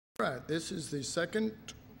Right, this is the second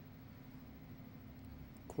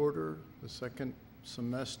quarter, the second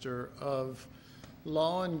semester of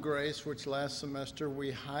Law and Grace, which last semester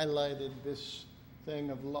we highlighted this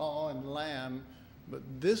thing of law and lamb, but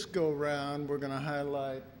this go round we're going to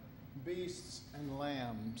highlight beasts and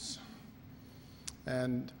lambs.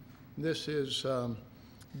 And this is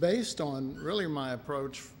based on really my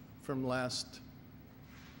approach from last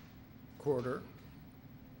quarter.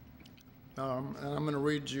 And I'm going to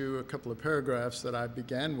read you a couple of paragraphs that I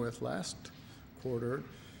began with last quarter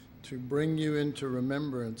to bring you into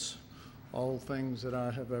remembrance all things that I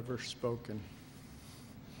have ever spoken.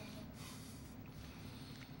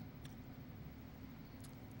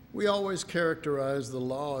 We always characterize the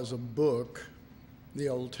law as a book, the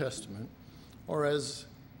Old Testament, or as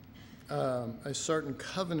a certain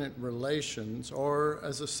covenant relations, or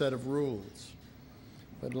as a set of rules.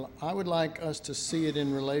 But I would like us to see it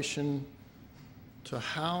in relation to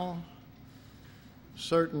how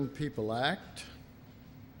certain people act,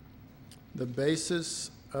 the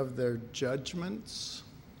basis of their judgments,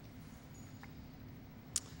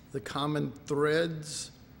 the common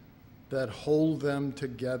threads that hold them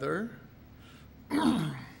together,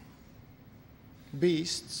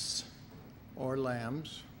 beasts or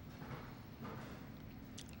lambs,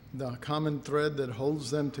 the common thread that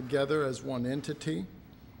holds them together as one entity.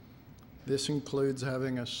 This includes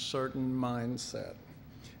having a certain mindset.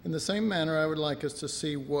 In the same manner, I would like us to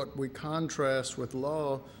see what we contrast with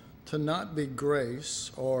law to not be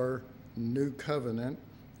grace or new covenant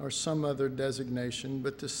or some other designation,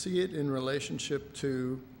 but to see it in relationship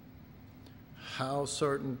to how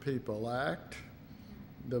certain people act,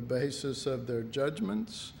 the basis of their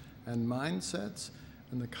judgments and mindsets,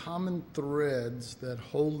 and the common threads that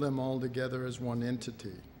hold them all together as one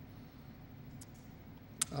entity.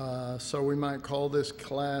 So we might call this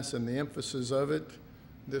class, and the emphasis of it,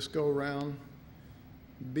 this go-round,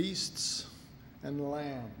 beasts and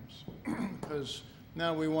lambs, because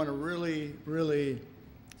now we want to really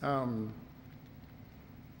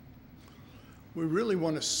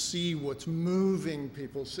want to see what's moving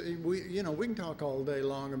people. See, we can talk all day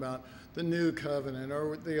long about the new covenant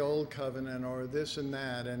or the old covenant or this and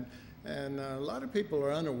that, and a lot of people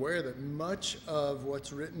are unaware that much of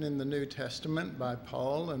what's written in the New Testament by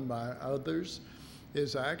Paul and by others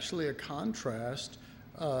is actually a contrast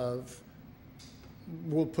of,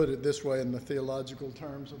 we'll put it this way in the theological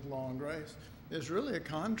terms of law and grace, is really a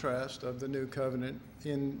contrast of the new covenant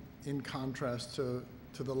in contrast to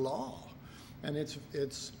the law. And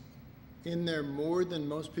it's in there more than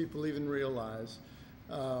most people even realize,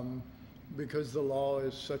 because the law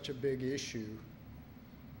is such a big issue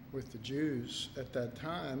with the Jews at that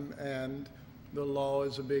time, and the law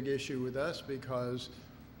is a big issue with us because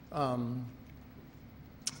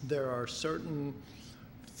there are certain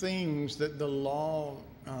things that the law,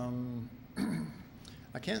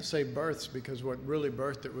 I can't say births, because what really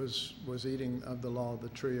birthed it was eating of the law of the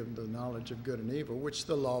tree of the knowledge of good and evil, which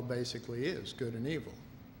the law basically is, good and evil.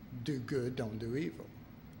 Do good, don't do evil.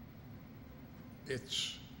 It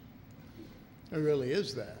really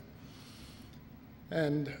is that.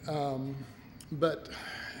 And, but,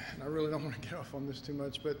 and I really don't want to get off on this too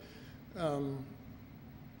much, but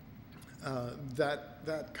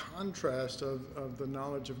that contrast of the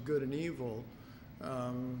knowledge of good and evil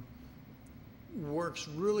works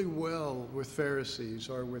really well with Pharisees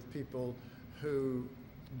or with people who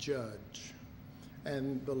judge.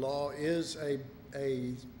 And the law is a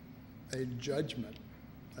judgment,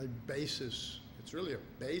 a basis. It's really a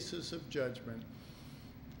basis of judgment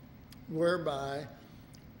whereby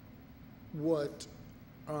what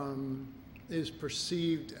is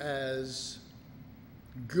perceived as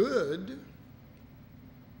good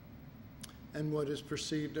and what is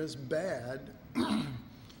perceived as bad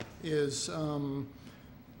is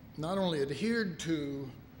not only adhered to,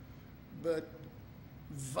 but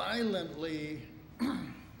violently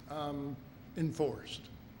enforced,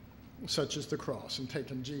 such as the cross and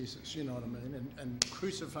taking Jesus, you know what I mean, and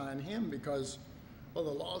crucifying him because, well,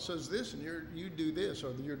 the law says this and you do this,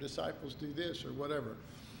 or your disciples do this, or whatever.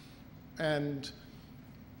 And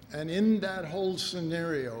in that whole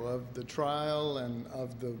scenario of the trial and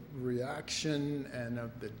of the reaction and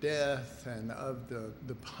of the death and of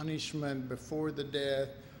the punishment before the death,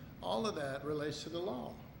 all of that relates to the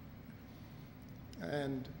law.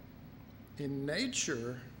 And in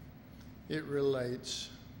nature, it relates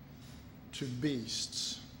to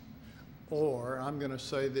beasts, or I'm going to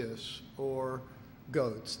say this, or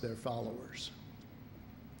goats, their followers,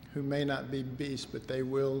 who may not be beasts, but they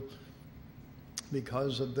will,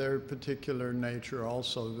 because of their particular nature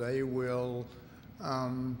also, they will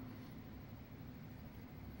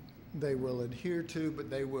adhere to, but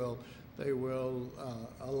they will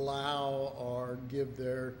allow or give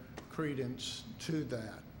their credence to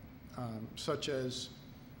that, such as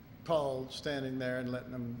Paul standing there and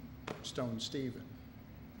letting them stone Stephen,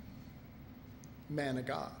 man of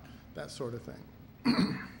God, that sort of thing.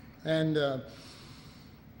 And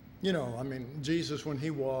you know, I mean, Jesus, when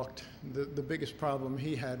he walked, the biggest problem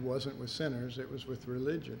he had wasn't with sinners, it was with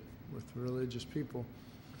religion, with religious people.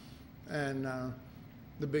 And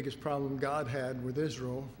the biggest problem God had with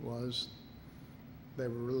Israel was they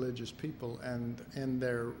were religious people, and in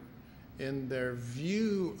their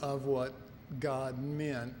view of what God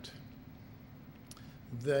meant,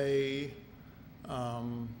 they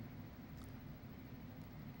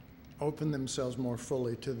opened themselves more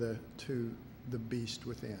fully to the beast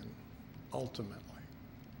within, ultimately.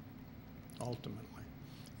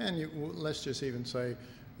 And let's just even say,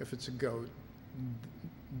 if it's a goat,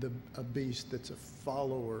 a beast that's a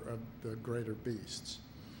follower of the greater beasts.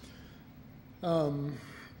 And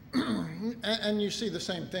you see the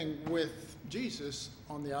same thing with Jesus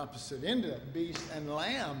on the opposite end of that. Beast and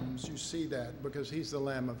lambs, you see that because he's the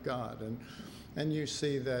Lamb of God. And you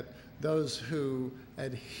see that those who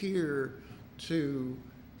adhere to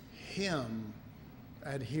him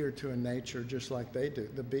adhere to a nature just like they do,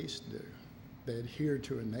 the beasts do. They adhere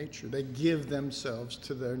to a nature. They give themselves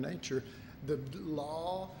to their nature. The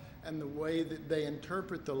law and the way that they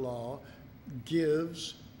interpret the law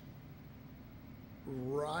gives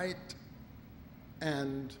right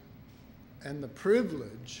and the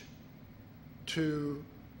privilege to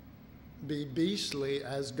be beastly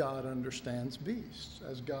as God understands beasts,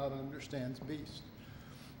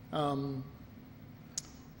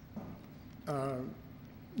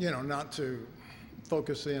 You know, not to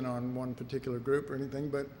focus in on one particular group or anything,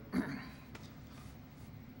 but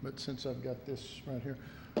since I've got this right here,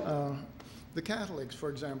 the Catholics, for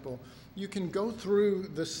example, you can go through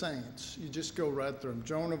the saints. You just go right through them.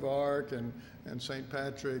 Joan of Arc and St.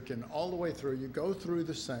 Patrick and all the way through. You go through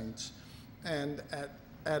the saints, and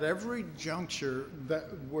at every juncture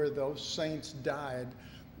where those saints died,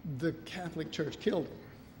 the Catholic Church killed them,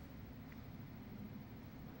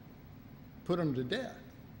 put them to death,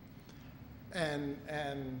 and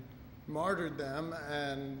martyred them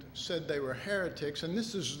and said they were heretics. And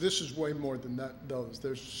this is way more than those.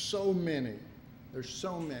 There's so many.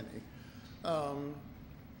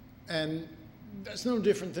 And that's no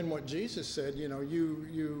different than what Jesus said. You know,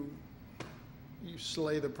 you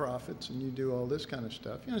slay the prophets and you do all this kind of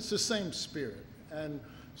stuff. You know, it's the same spirit. And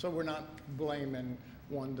so we're not blaming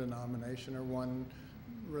one denomination or one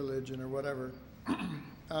religion or whatever.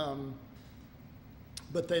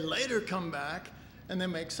 But they later come back and they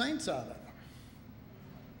make saints out of them.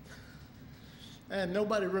 And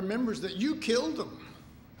nobody remembers that you killed them,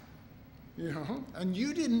 you know, and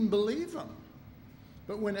you didn't believe them.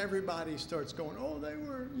 But when everybody starts going, oh, they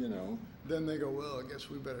were, you know, then they go, well, I guess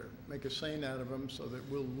we better make a saint out of them so that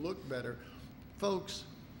we'll look better. Folks,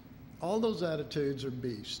 all those attitudes are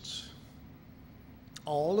beasts.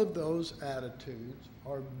 All of those attitudes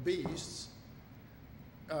are beasts,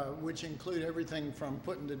 which include everything from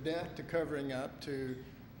putting to death to covering up to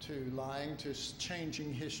lying to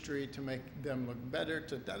changing history to make them look better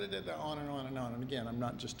to da-da-da-da, on and on and on. And again, I'm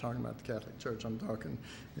not just talking about the Catholic Church. I'm talking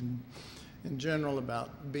in general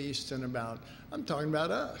about beasts and I'm talking about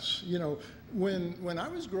us. You know, when I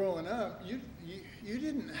was growing up, you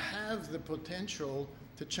didn't have the potential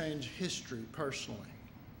to change history personally.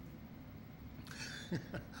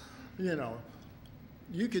 You know,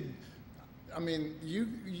 you could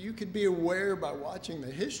be aware by watching the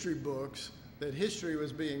history books that history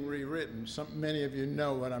was being rewritten. Many of you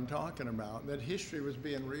know what I'm talking about, that history was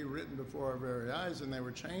being rewritten before our very eyes, and they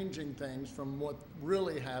were changing things from what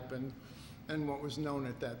really happened and what was known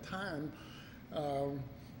at that time.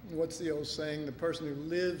 What's the old saying? The person who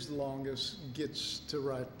lives longest gets to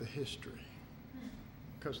write the history,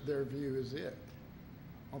 because their view is it.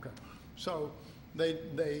 Okay, so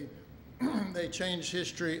they changed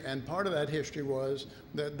history, and part of that history was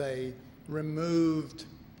that they removed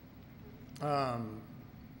a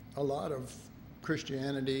lot of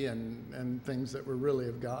Christianity and things that were really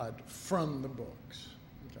of God from the books.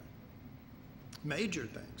 Okay. Major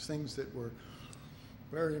things that were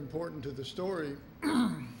very important to the story.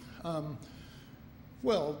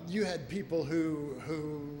 Well, you had people who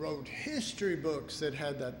wrote history books that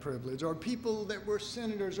had that privilege, or people that were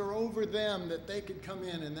senators or over them that they could come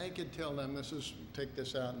in and they could tell them, take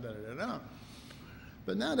this out and da-da-da-da.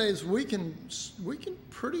 But nowadays we can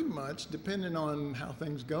pretty much, depending on how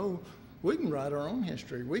things go, we can write our own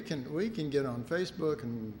history. We can get on Facebook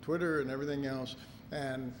and Twitter and everything else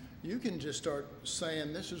and you can just start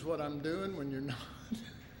saying, this is what I'm doing when you're not.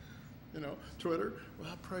 Twitter,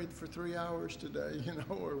 well, I prayed for 3 hours today,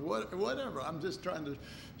 or whatever. I'm just trying to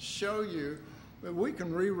show you that we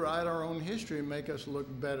can rewrite our own history and make us look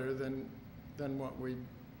better than what we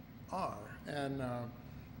are. And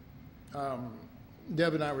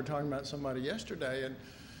Deb and I were talking about somebody yesterday,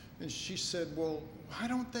 and she said, well, why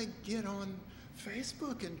don't they get on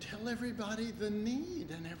Facebook and tell everybody the need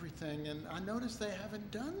and everything? And I noticed they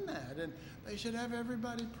haven't done that, and they should have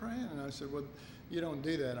everybody praying. And I said, well, you don't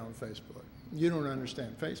do that on Facebook. You don't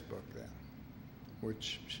understand Facebook then,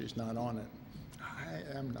 which she's not on it. I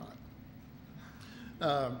am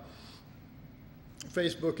not.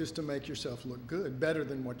 Facebook is to make yourself look good, better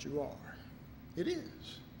than what you are. It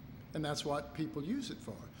is. And that's what people use it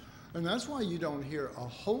for. And that's why you don't hear a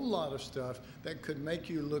whole lot of stuff that could make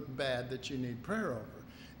you look bad that you need prayer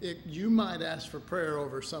over. You might ask for prayer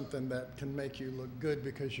over something that can make you look good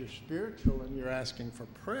because you're spiritual and you're asking for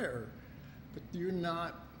prayer, but you're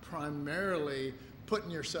not primarily putting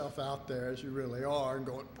yourself out there as you really are and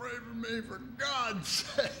going, pray for me for God's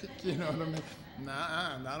sake. You know what I mean?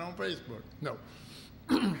 Nah, not on Facebook. No.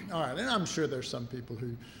 All right, and I'm sure there's some people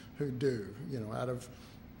who do, out of,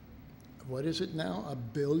 what is it now, 1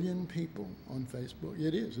 billion people on Facebook?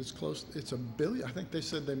 It is. It's close. It's 1 billion. I think they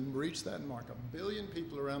said they reached that mark. 1 billion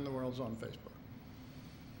people around the world is on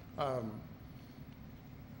Facebook.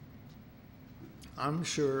 I'm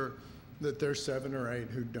sure that there's 7 or 8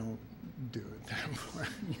 who don't do it that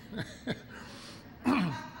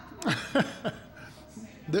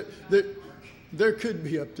way. There could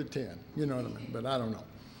be up to 10, you know what I mean? But I don't know.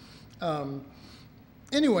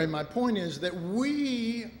 Anyway, my point is that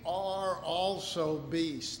we are also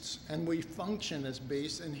beasts, and we function as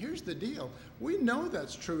beasts. And here's the deal. We know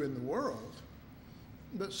that's true in the world,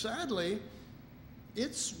 but sadly,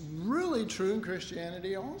 it's really true in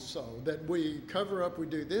Christianity also, that we cover up, we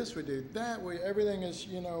do this, we do that, everything is,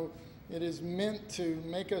 it is meant to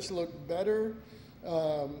make us look better,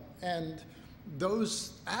 and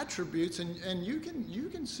those attributes, and you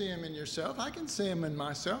can see them in yourself. I can see them in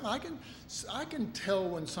myself. I can tell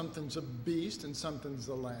when something's a beast and something's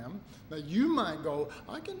the lamb. Now you might go,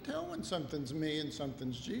 I can tell when something's me and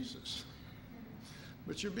something's Jesus.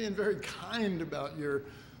 But you're being very kind about your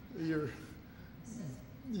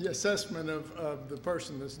assessment of the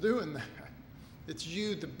person that's doing that. It's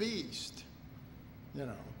you, the beast.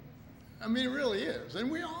 I mean, it really is.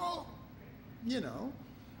 And we all,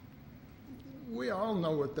 we all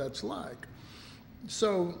know what that's like.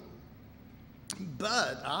 So,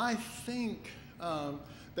 but I think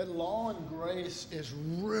that law and grace is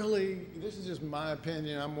really, this is just my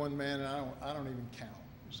opinion, I'm one man and I don't even count.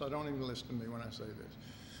 So don't even listen to me when I say this.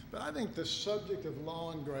 But I think the subject of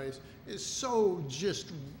law and grace is so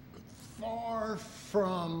just far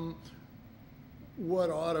from what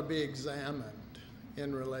ought to be examined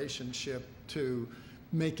in relationship to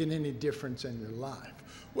making any difference in your life.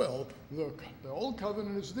 Well, look, the old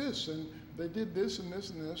covenant is this, and they did this and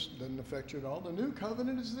this and this, doesn't affect you at all. The new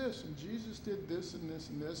covenant is this, and Jesus did this and this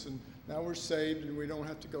and this, and now we're saved, and we don't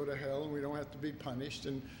have to go to hell, and we don't have to be punished,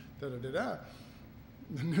 and da-da-da-da.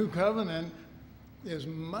 The new covenant is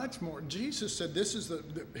much more. Jesus said, this is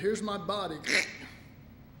here's my body.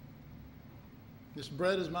 This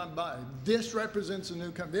bread is my body. This represents a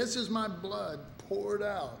new covenant. This is my blood poured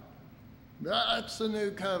out. That's the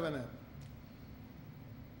new covenant.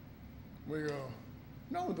 We go,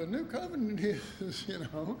 no, the new covenant is,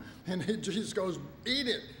 and Jesus goes, eat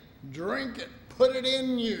it, drink it, put it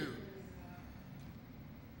in you.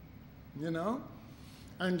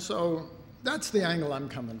 And so that's the angle I'm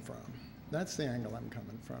coming from. That's the angle I'm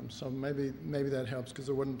coming from. So maybe that helps, because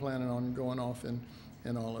I wasn't planning on going off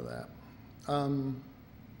in all of that.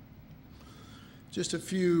 Just a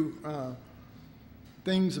few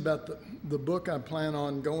things about the book I plan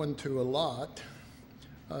on going to a lot.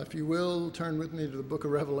 If you will, turn with me to the book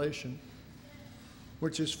of Revelation,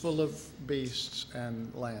 which is full of beasts and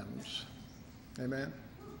lambs. Amen?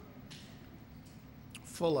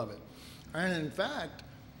 Full of it. And in fact,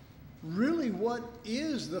 really what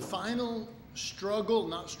is the final struggle,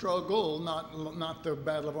 not the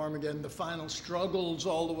Battle of Armageddon, the final struggles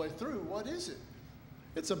all the way through, what is it?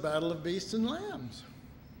 It's a battle of beasts and lambs.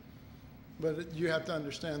 But you have to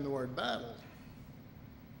understand the word battle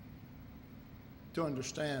to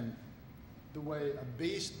understand the way a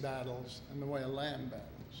beast battles and the way a lamb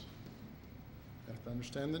battles. You have to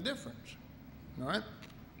understand the difference. All right?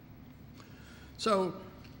 So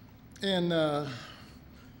in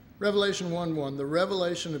Revelation 1:1, the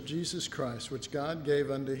revelation of Jesus Christ, which God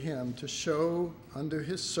gave unto him to show unto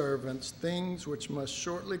his servants things which must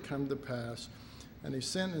shortly come to pass. And he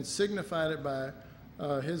sent and signified it by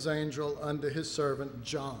his angel unto his servant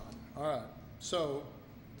John. All right, so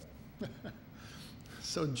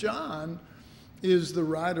John is the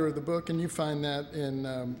writer of the book, and you find that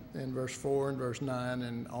in verse 4 and verse 9,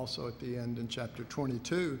 and also at the end in chapter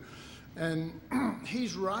 22. And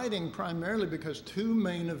he's writing primarily because two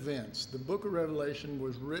main events. The book of Revelation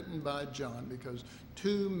was written by John because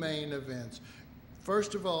two main events.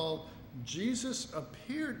 First of all, Jesus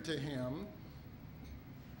appeared to him,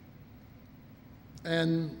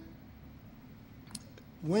 and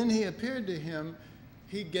when he appeared to him,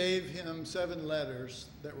 he gave him 7 letters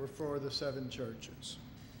that were for the 7 churches.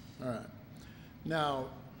 All right. Now,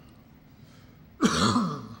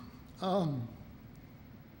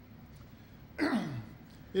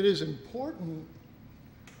 it is important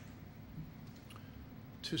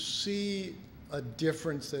to see a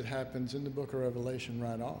difference that happens in the book of Revelation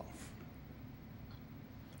right off.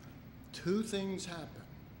 2 things happen.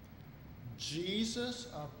 Jesus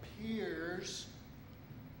appears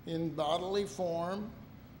in bodily form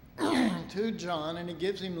to John, and he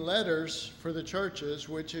gives him letters for the churches,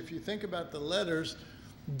 which, if you think about the letters,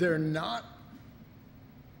 they're not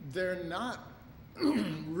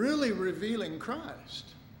really revealing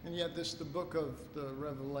Christ. And yet this is the book of the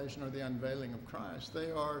Revelation, or the unveiling of Christ.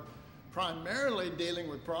 They are primarily dealing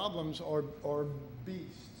with problems or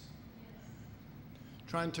beasts,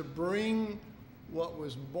 trying to bring what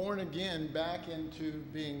was born again back into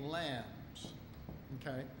being lambs,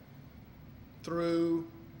 okay, through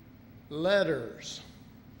letters.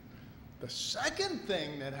 The second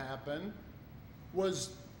thing that happened was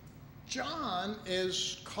John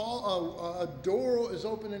is called, a door is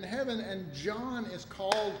open in heaven, and John is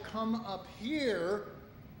called, come up here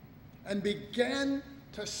and begin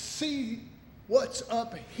to see what's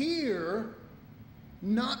up here,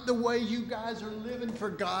 not the way you guys are living for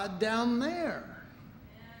God down there.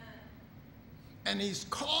 And he's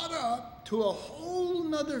caught up to a whole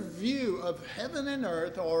nother view of heaven and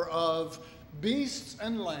earth, or of beasts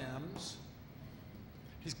and lambs.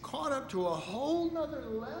 He's caught up to a whole nother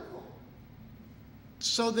level,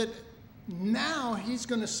 so that now he's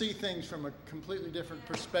going to see things from a completely different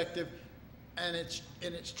perspective, and it's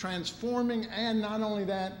transforming, and not only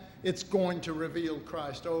that, it's going to reveal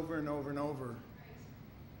Christ over and over and over.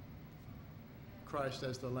 Christ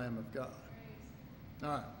as the Lamb of God. All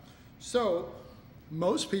right. So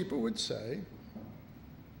most people would say,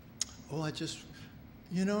 oh,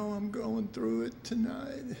 I'm going through it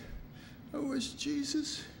tonight. I wish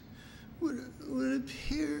Jesus would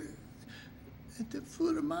appear at the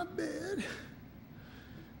foot of my bed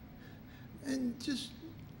and just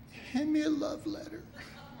hand me a love letter.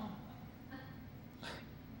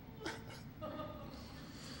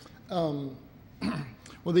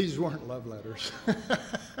 Well, these weren't love letters.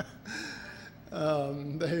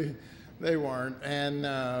 They weren't. And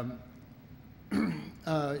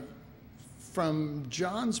from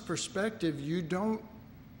John's perspective, you don't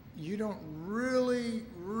really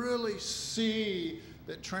see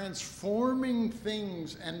that transforming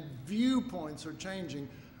things and viewpoints are changing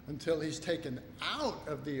until he's taken out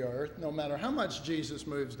of the earth, no matter how much Jesus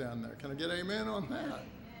moves down there. Can I get amen on that?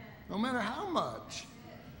 No matter how much.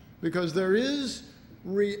 Because there is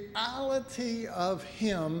reality of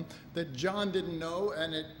him that John didn't know,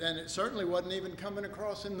 and it certainly wasn't even coming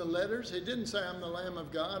across in the letters. He didn't say, I'm the Lamb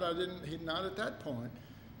of God. Not at that point.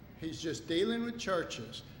 He's just dealing with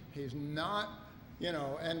churches. He's not,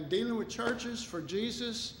 and dealing with churches for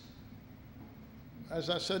Jesus, as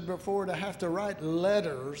I said before, to have to write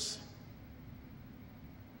letters,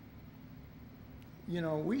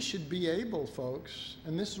 we should be able, folks,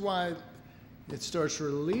 and this is why it starts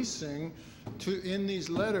releasing in these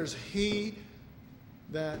letters, he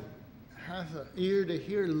that hath an ear to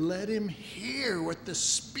hear, let him hear what the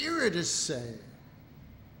Spirit is saying.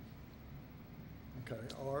 Okay,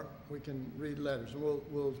 or we can read letters.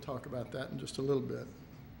 We'll talk about that in just a little bit.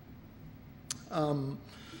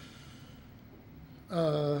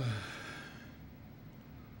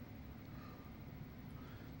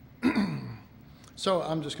 So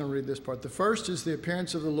I'm just going to read this part. The first is the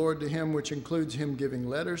appearance of the Lord to him, which includes him giving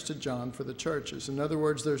letters to John for the churches. In other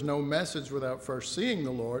words, there's no message without first seeing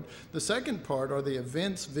the Lord. The second part are the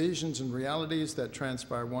events, visions, and realities that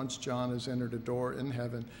transpire once John has entered a door in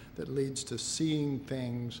heaven that leads to seeing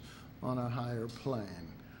things on a higher plane.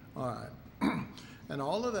 All right. And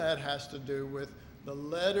all of that has to do with the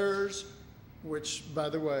letters, which, by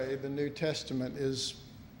the way, the New Testament is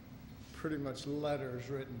pretty much letters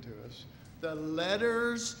written to us. The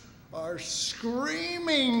letters are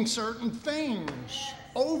screaming certain things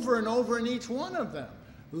over and over in each one of them.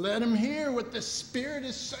 Let them hear what the Spirit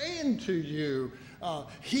is saying to you.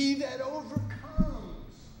 he that overcomes.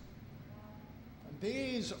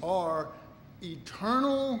 These are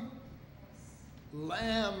eternal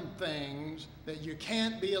lamb things that you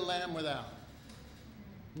can't be a lamb without.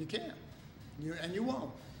 You can't. And you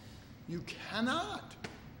won't. You cannot.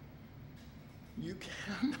 You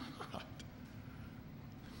cannot.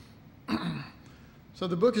 So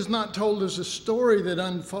the book is not told as a story that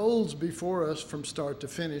unfolds before us from start to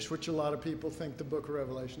finish, which a lot of people think the book of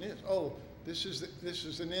Revelation is. Oh, this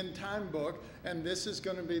is an end time book, and this is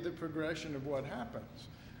going to be the progression of what happens.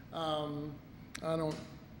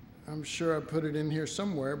 I'm sure I put it in here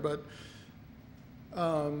somewhere, but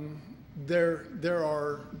there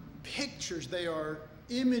are pictures, they are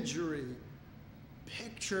imagery,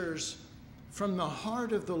 pictures from the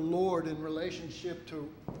heart of the Lord in relationship to,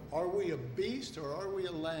 are we a beast or are we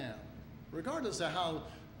a lamb? Regardless of how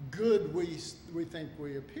good we think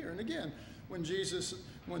we appear. And again, when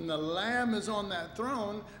the lamb is on that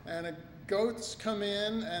throne and goats come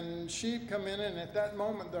in and sheep come in, and at that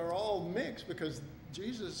moment they're all mixed because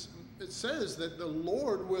Jesus, it says that the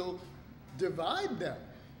Lord will divide them.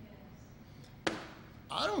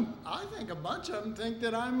 I think a bunch of them think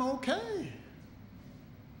that I'm okay.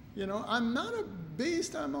 You know, I'm not a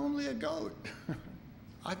beast, I'm only a goat.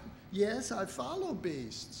 Yes, I follow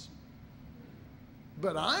beasts,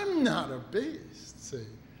 but I'm not a beast, see.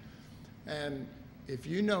 And if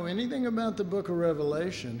you know anything about the book of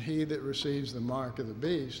Revelation, he that receives the mark of the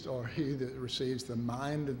beast, or he that receives the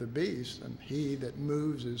mind of the beast, and he that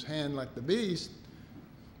moves his hand like the beast,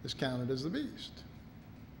 is counted as the beast.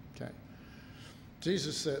 Okay.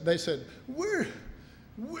 Jesus said, they said, we're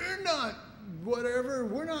not whatever,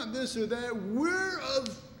 we're not this or that, we're of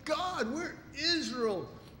God, we're Israel,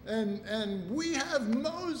 and we have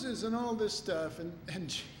Moses and all this stuff. And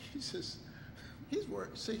Jesus, he's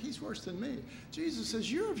worse than me. Jesus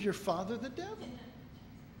says, you're of your father the devil.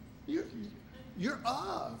 You're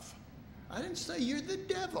of. I didn't say you're the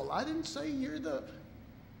devil. I didn't say you're the,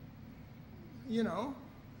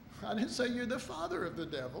 I didn't say you're the father of the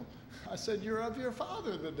devil. I said you're of your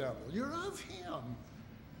father the devil. You're of him.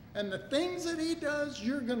 And the things that he does,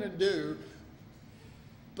 you're going to do,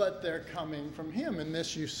 but they're coming from him. And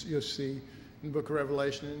this you'll see in the book of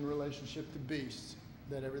Revelation in relationship to beasts,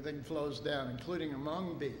 that everything flows down, including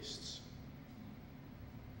among beasts.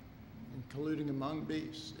 Including among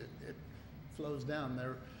beasts. It flows down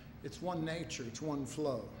there. It's one nature. It's one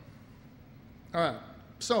flow. All right.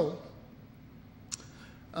 So,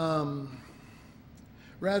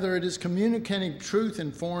 rather, it is communicating truth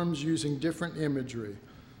in forms using different imagery.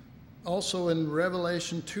 Also in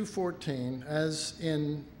Revelation 2:14, as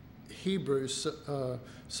in Hebrews,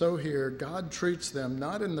 so here, God treats them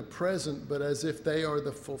not in the present, but as if they are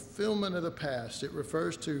the fulfillment of the past. It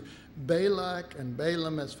refers to Balak and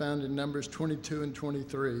Balaam as found in Numbers 22 and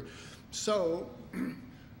 23. So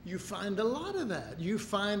you find a lot of that. You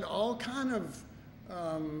find all kind of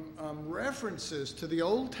references to the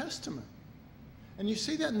Old Testament. And you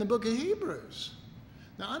see that in the book of Hebrews.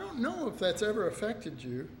 Now, I don't know if that's ever affected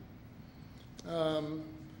you. And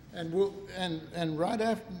right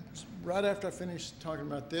after I finish talking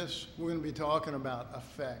about this, we're going to be talking about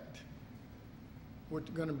effect. We're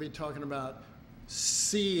going to be talking about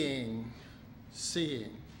seeing,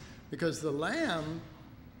 because the Lamb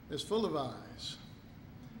is full of eyes,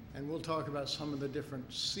 and we'll talk about some of the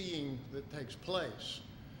different seeing that takes place.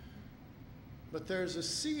 But there's a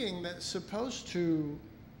seeing that's supposed to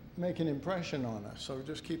make an impression on us, so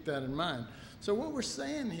just keep that in mind. So what we're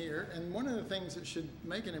saying here, and one of the things that should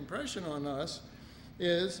make an impression on us,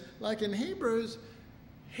 is like in Hebrews,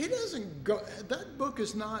 he doesn't go, that book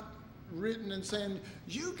is not written and saying,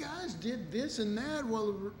 you guys did this and that.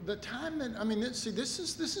 Well, the time that, I mean, this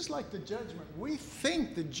is like the judgment. We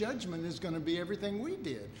think the judgment is going to be everything we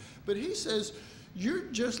did. But he says, you're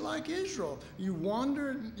just like Israel. You're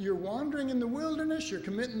wandering in the wilderness. You're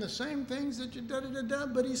committing the same things that you da-da-da-da.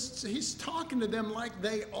 But he's talking to them like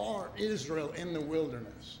they are Israel in the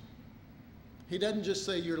wilderness. He doesn't just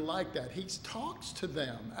say you're like that. He talks to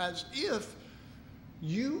them as if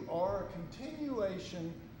you are a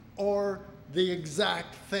continuation or the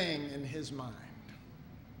exact thing in his mind.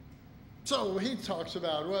 So he talks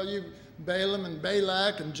about, well, you Balaam and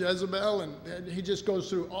Balak and Jezebel, and he just goes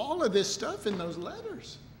through all of this stuff in those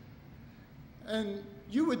letters. And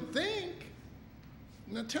you would think,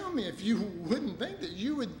 now tell me if you wouldn't think that,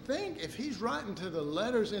 you would think if he's writing to the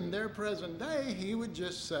letters in their present day, he would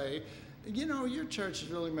just say, you know, your church is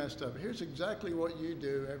really messed up. Here's exactly what you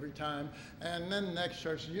do every time. And then the next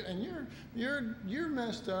church, you're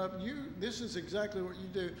messed up. This is exactly what you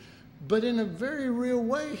do. But in a very real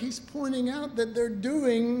way, he's pointing out that they're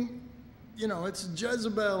doing you know, it's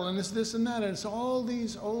Jezebel and it's this and that, and it's all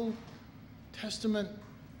these Old Testament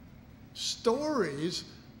stories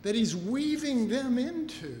that he's weaving them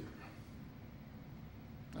into.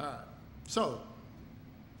 All right. So,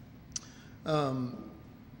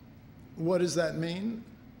 what does that mean?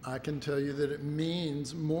 I can tell you that it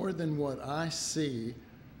means more than what I see,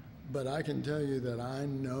 but I can tell you that I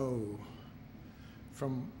know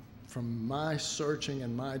from my searching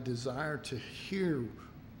and my desire to hear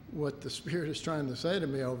what the Spirit is trying to say to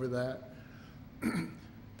me over that,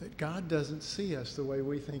 that God doesn't see us the way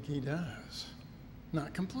we think he does.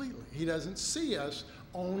 Not completely. He doesn't see us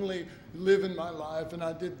only living my life and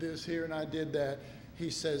I did this here and I did that. He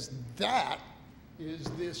says that is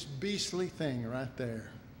this beastly thing right there.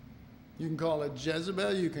 You can call it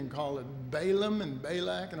Jezebel, you can call it Balaam and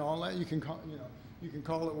Balak and all that. You can call, you can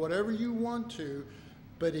call it whatever you want to,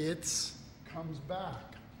 but it comes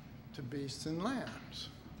back to beasts and lambs,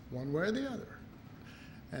 one way or the other.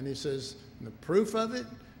 And he says, the proof of it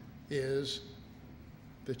is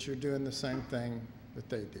that you're doing the same thing that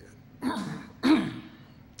they did.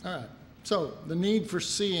 All right, so the need for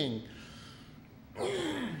seeing,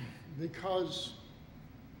 because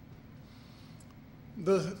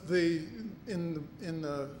in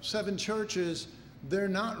the seven churches, they're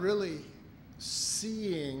not really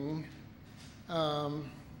seeing, they're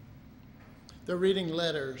reading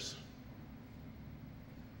letters.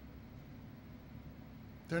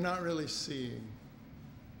 They're not really seeing.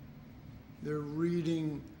 They're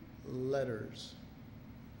reading letters,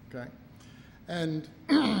 okay? And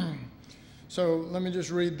so let me just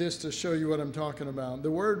read this to show you what I'm talking about. The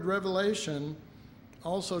word revelation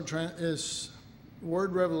also is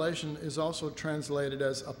also translated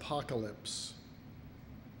as apocalypse.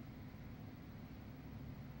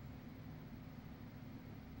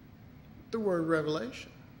 The word revelation.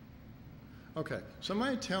 Okay,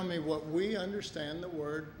 somebody tell me what we understand the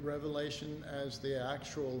word revelation as the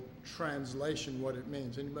actual translation, what it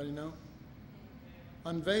means. Anybody know?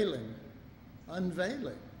 Unveiling.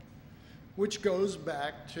 Unveiling. Which goes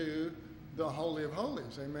back to the Holy of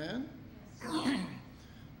Holies, amen?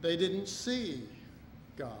 They didn't see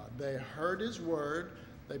God. They heard his word,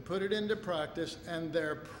 they put it into practice, and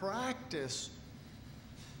their practice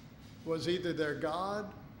was either their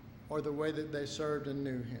God or the way that they served and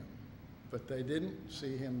knew him. But they didn't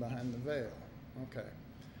see him behind the veil. Okay.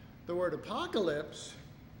 The word apocalypse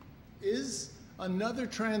is another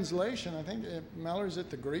translation. I think, Mallory, is it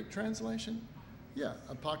the Greek translation? Yeah,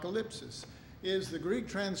 apocalypsis is the Greek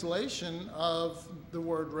translation of the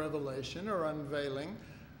word revelation or unveiling.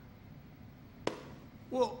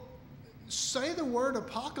 Well, say the word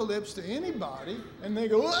apocalypse to anybody and they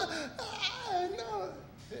go, no.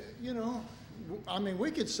 You know, I mean,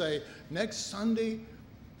 we could say next Sunday,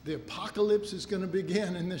 the apocalypse is going to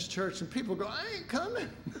begin in this church, and people go, I ain't coming.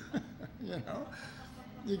 You know,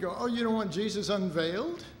 you go, oh, you don't want Jesus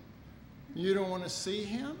unveiled? You don't want to see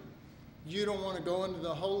him? You don't want to go into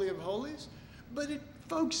the Holy of Holies? But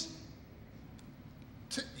folks,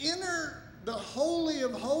 to enter the Holy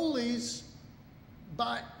of Holies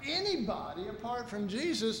by anybody apart from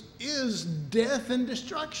Jesus is death and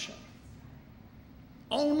destruction.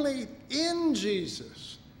 Only in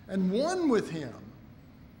Jesus and one with him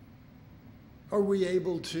are we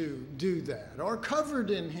able to do that, or covered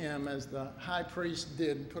in him as the high priest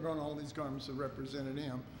did and put on all these garments that represented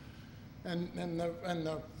him, and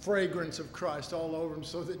the fragrance of Christ all over him,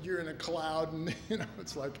 so that you're in a cloud and you know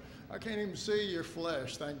it's like, I can't even see your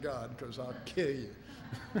flesh, thank God, because I'll kill you.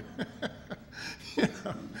 You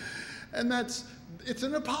know, and it's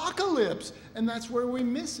an apocalypse, and that's where we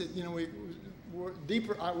miss it. You know, we're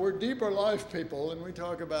deeper life people, and we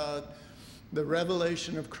talk about the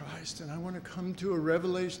revelation of Christ, and I want to come to a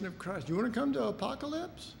revelation of Christ. You want to come to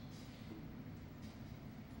apocalypse?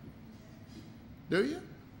 Do you?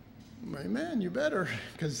 Amen, you better,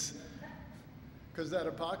 because that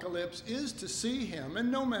apocalypse is to see him,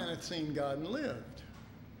 and no man hath seen God and lived.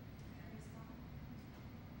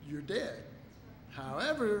 You're dead.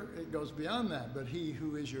 However, it goes beyond that, but he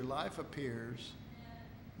who is your life appears,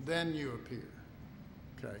 then you appear.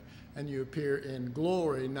 Okay? And you appear in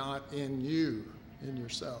glory, not in you, in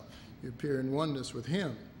yourself. You appear in oneness with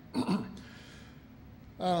him.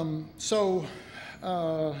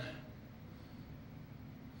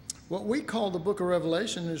 What we call the book of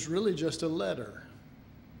Revelation is really just a letter.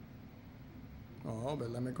 Oh,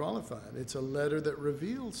 but let me qualify it. It's a letter that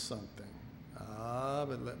reveals something.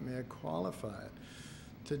 But let me qualify it.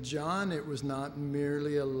 To John, it was not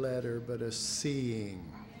merely a letter, but a seeing.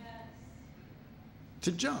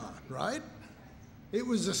 To John, right? It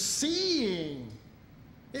was a seeing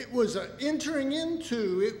It was an entering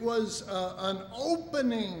into. It was an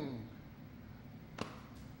opening.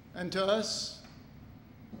 And to us,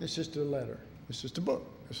 it's just a letter. It's just a book.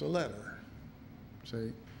 It's a letter.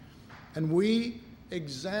 See? And we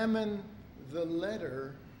examine the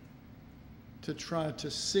letter to try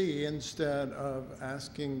to see instead of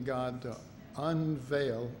asking God to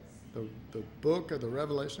unveil the book of the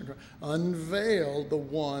Revelation of Christ, unveil the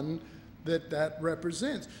one that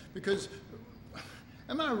represents. Because,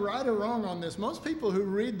 am I right or wrong on this? Most people who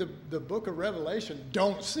read the book of Revelation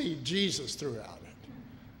don't see Jesus throughout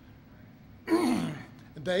it.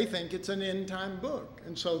 They think it's an end-time book,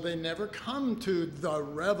 and so they never come to the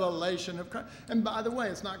revelation of Christ. And by the way,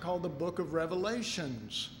 it's not called the book of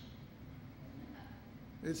Revelations.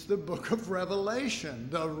 It's the book of Revelation.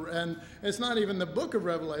 And it's not even the book of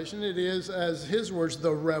Revelation. It is, as his words,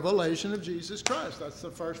 the revelation of Jesus Christ. That's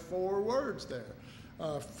the first 4 words there,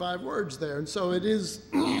 5 words there. And so it is,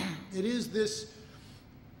 it is this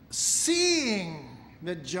seeing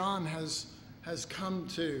that John has come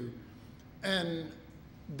to, and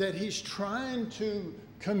that he's trying to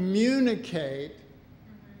communicate,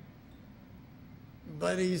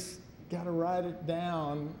 but he's got to write it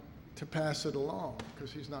down to pass it along,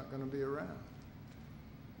 because he's not going to be around.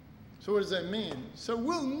 So what does that mean? So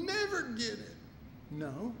we'll never get it.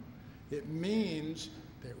 No, it means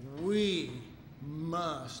that we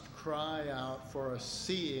must cry out for a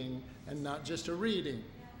seeing and not just a reading.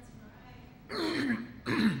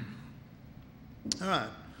 All right.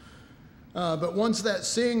 But once that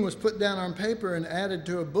seeing was put down on paper and added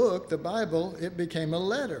to a book, the Bible, it became a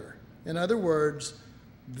letter. In other words,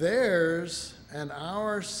 theirs and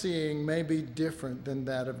our seeing may be different than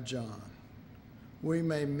that of John. We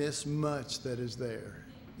may miss much that is there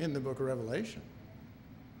in the book of Revelation.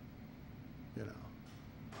 You know,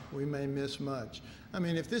 we may miss much. I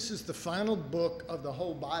mean, if this is the final book of the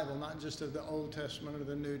whole Bible, not just of the Old Testament or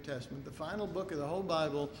the New Testament, the final book of the whole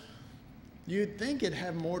Bible, you'd think it'd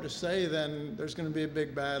have more to say than there's going to be a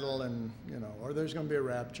big battle and, you know, or there's going to be a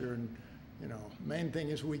rapture and, you know, main thing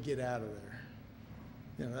is we get out of there.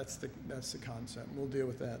 You know, that's the concept. We'll deal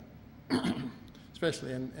with that,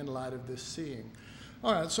 especially in light of this seeing.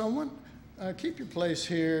 All right, so I want keep your place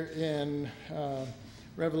here in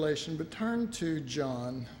Revelation, but turn to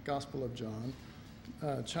John, Gospel of John,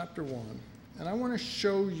 chapter 1. And I want to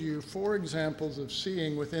show you 4 examples of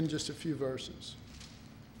seeing within just a few verses.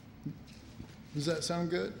 Does that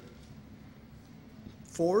sound good?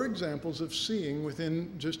 4 examples of seeing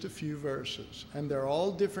within just a few verses. And they're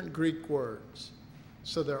all different Greek words.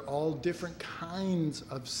 So they're all different kinds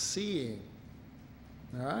of seeing.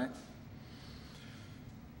 All right?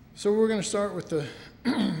 So we're going to start with the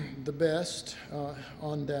best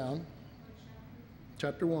on down.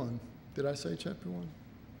 Chapter 1. Did I say chapter 1?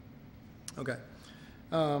 Okay.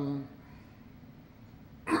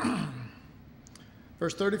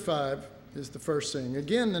 Verse 35 is the first seeing.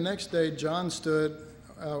 Again, the next day, John stood,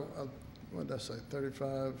 what did I say,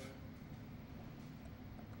 35?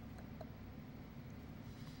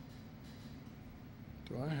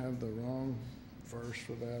 Do I have the wrong verse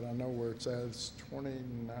for that? I know where it's at. It's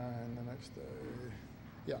 29 the next day.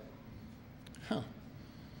 Yeah. Huh.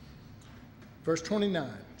 Verse 29,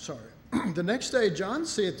 sorry. The next day John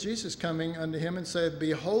seeth Jesus coming unto him and saith,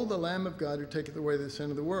 Behold the Lamb of God who taketh away the sin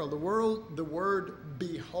of the world. The word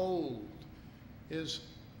behold is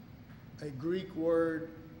a Greek word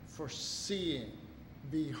for seeing.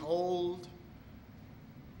 Behold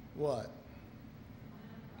what?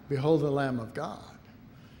 Behold the Lamb of God.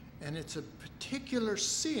 And it's a particular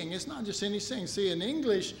seeing. It's not just any seeing. See, in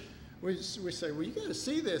English, we say, well, you got to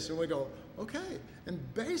see this. And we go, okay.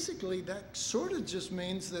 And basically, that sort of just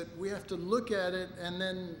means that we have to look at it and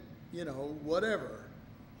then, you know, whatever.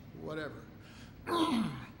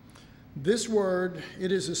 This word,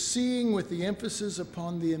 it is a seeing with the emphasis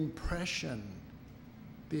upon the impression.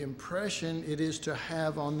 The impression it is to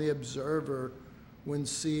have on the observer when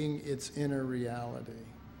seeing its inner reality.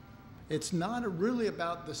 It's not really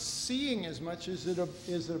about the seeing as much as it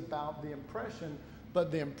is about the impression,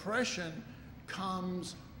 but the impression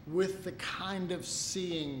comes with the kind of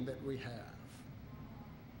seeing that we have.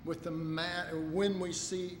 With when we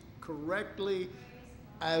see correctly,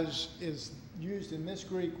 as is used in this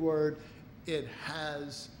Greek word, it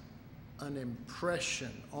has an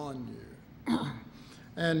impression on you.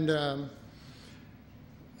 And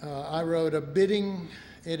I wrote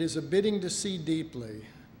it is a bidding to see deeply.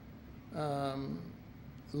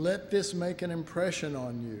 Let this make an impression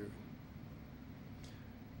on you.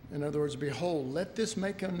 In other words, behold, let this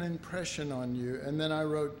make an impression on you. And then I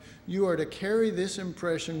wrote, you are to carry this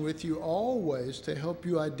impression with you always to help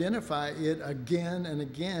you identify it again and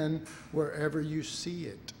again wherever you see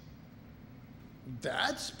it.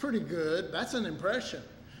 That's pretty good. That's an impression.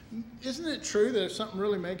 Isn't it true that if something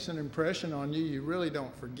really makes an impression on you, you really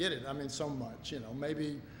don't forget it? I mean, so much,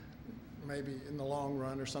 maybe in the long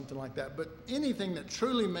run or something like that. But anything that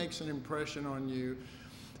truly makes an impression on you,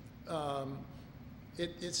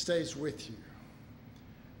 it stays with you.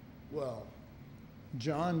 Well,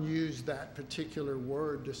 John used that particular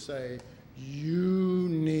word to say, you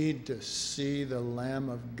need to see the Lamb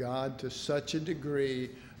of God to such a degree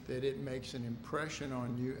that it makes an impression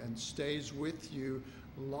on you and stays with you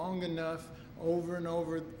long enough over and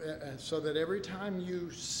over, so that every time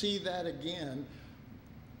you see that again,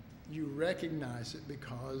 you recognize it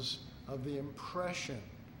because of the impression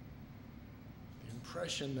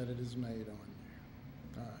that it has made on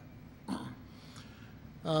you.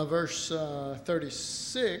 All right. Verse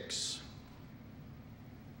 36.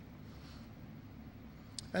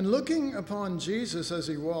 And looking upon Jesus as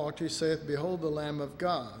he walked, he saith, behold the Lamb of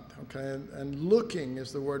God. Okay, and looking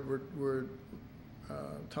is the word we're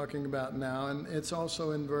talking about now. And it's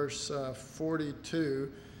also in verse 42.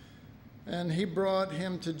 And he brought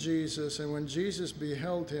him to Jesus, and when Jesus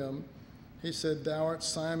beheld him, he said, thou art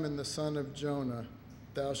Simon the son of Jonah,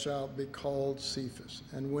 thou shalt be called Cephas.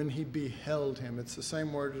 And when he beheld him, it's the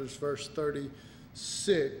same word as verse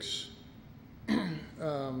 36,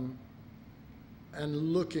 and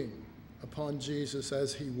looking upon Jesus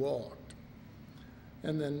as he walked.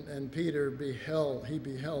 And Peter beheld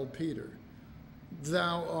Peter.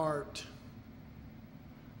 Thou art,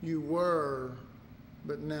 you were,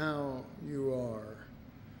 but now you are.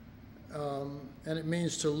 And it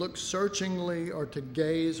means to look searchingly or to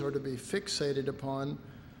gaze or to be fixated upon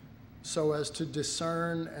so as to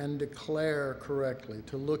discern and declare correctly.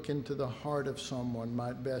 To look into the heart of someone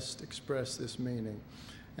might best express this meaning.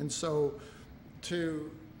 And so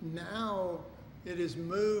now it is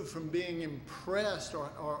moved from being impressed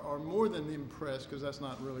or more than impressed, because that's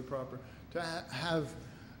not really proper, to have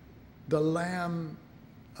the Lamb,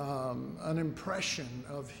 an impression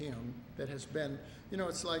of him that has been,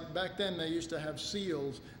 it's like back then they used to have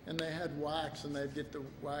seals and they had wax and they'd get the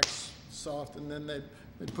wax soft and then they'd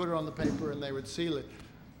put it on the paper and they would seal it.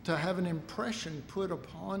 To have an impression put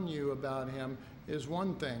upon you about him is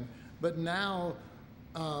one thing, but now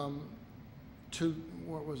to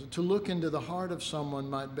look into the heart of someone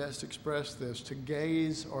might best express this, to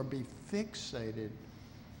gaze or be fixated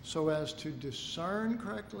so as to discern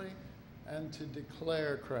correctly and to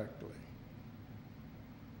declare correctly.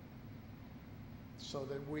 So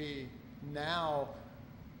that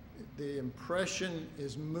the impression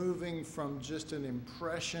is moving from just an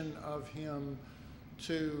impression of him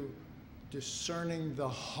to discerning the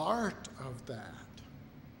heart of that.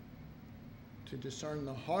 To discern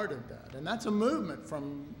the heart of that. And that's a movement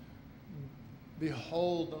from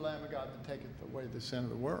behold the Lamb of God that taketh away the sin of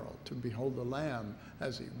the world, to behold the Lamb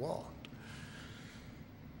as he walked.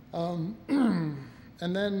 And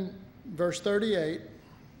then verse 38,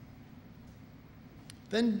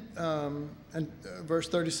 verse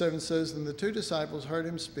 37 says, and the two disciples heard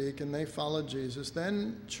him speak, and they followed Jesus.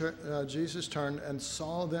 Then Jesus turned and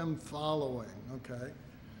saw them following, okay?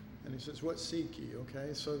 And he says, what seek ye,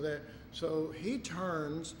 okay? So he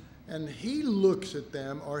turns and he looks at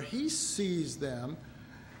them, or he sees them,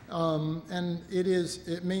 and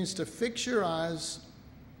it means to fix your eyes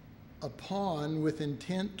upon with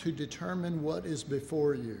intent to determine what is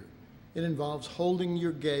before you. It involves holding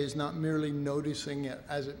your gaze, not merely noticing it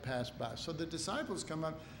as it passed by. So the disciples come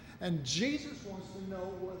up, and Jesus wants to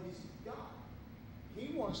know what he's got.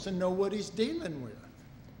 He wants to know what he's dealing with.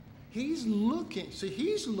 He's looking. See,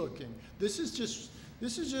 he's looking. This is just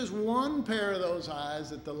one pair of those eyes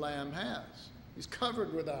that the Lamb has. He's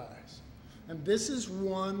covered with eyes. And this is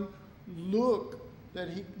one look that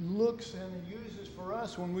he looks and uses for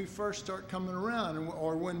us when we first start coming around,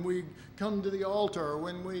 or when we come to the altar, or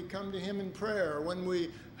when we come to him in prayer, or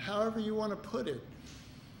however you want to put it.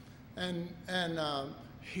 And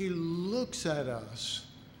he looks at us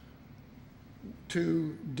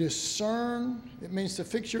to discern. It means to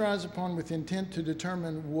fix your eyes upon with intent to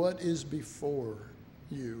determine what is before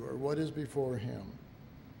you, or what is before him.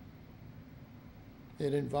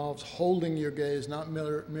 It involves holding your gaze, not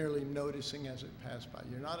merely noticing as it passed by.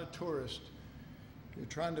 You're not a tourist. You're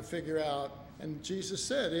trying to figure out, and Jesus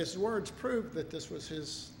said, his words proved that this was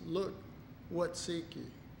his look. What seek ye?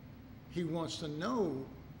 He wants to know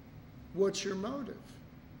what's your motive.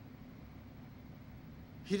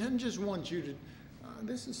 He doesn't just want you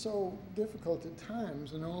This is so difficult at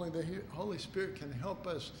times, and only the Holy Spirit can help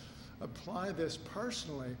us apply this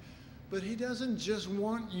personally. But He doesn't just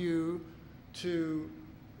want you to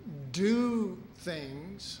do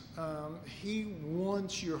things. He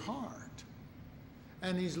wants your heart.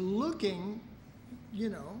 And He's looking,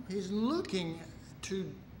 He's looking to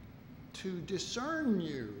discern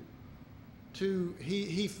you.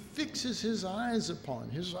 He fixes His eyes upon.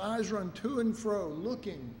 His eyes run to and fro,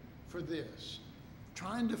 looking for this,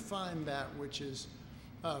 trying to find that which is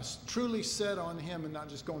truly set on Him and not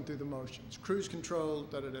just going through the motions. Cruise control,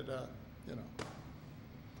 da-da-da-da,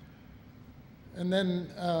 And then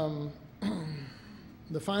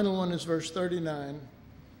the final one is verse 39.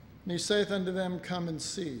 And He saith unto them, come and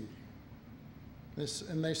see.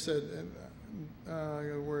 And they said,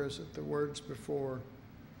 where is it? The words before.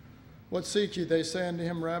 What seek ye? They say unto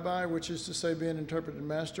Him, Rabbi, which is to say, being interpreted,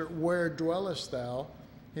 Master, where dwellest thou?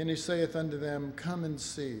 And He saith unto them, come and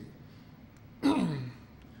see.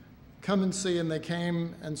 Come and see. And they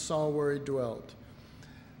came and saw where He dwelt.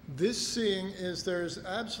 This seeing is there's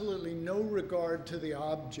absolutely no regard to the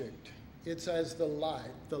object. It's as the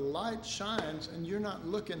light. The light shines, and you're not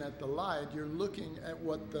looking at the light. You're looking at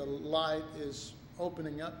what the light is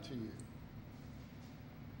opening up to you.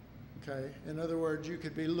 Okay? In other words, you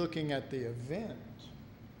could be looking at the event.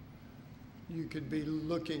 You could be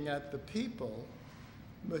looking at the people,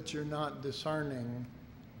 but you're not discerning.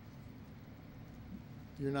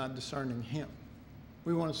 You're not discerning Him.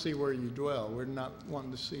 We want to see where you dwell. We're not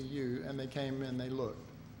wanting to see you. And they came in, they looked.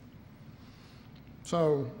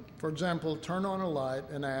 So, for example, turn on a light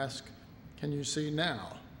and ask, can you see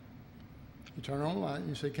now? You turn on a light and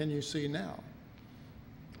you say, can you see now?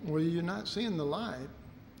 Well, you're not seeing the light.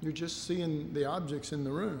 You're just seeing the objects in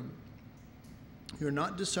the room. You're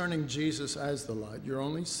not discerning Jesus as the light. You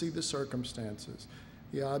only see the circumstances,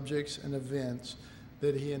 the objects and events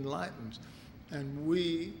that He enlightens. And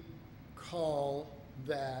we call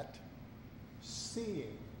that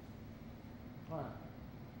seeing. All right.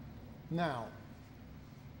 Now,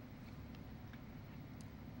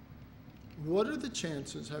 what are the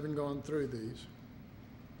chances, having gone through these,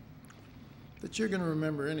 that you're going to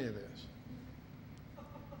remember any of this?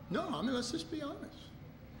 No, let's just be honest.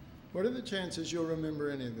 What are the chances you'll remember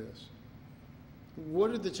any of this?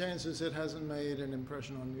 What are the chances it hasn't made an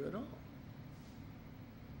impression on you at all?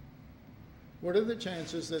 What are the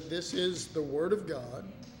chances that this is the Word of God,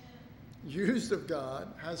 used of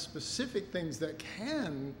God, has specific things that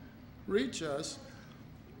can reach us,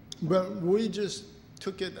 but we just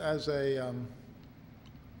took it as a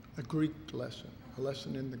Greek lesson, a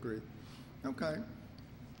lesson in the Greek. Okay,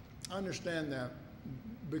 I understand that,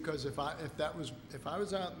 because if I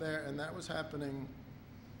was out there and that was happening,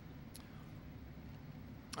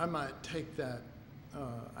 I might take that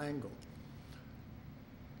angle.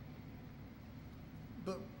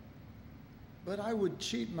 But I would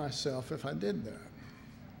cheat myself if I did that.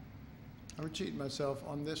 I would cheat myself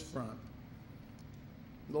on this front.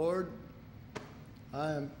 Lord,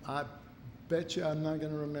 I bet you I'm not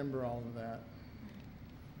going to remember all of that.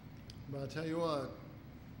 But I tell you what,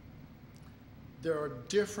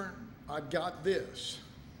 I've got this.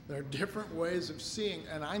 There are different ways of seeing,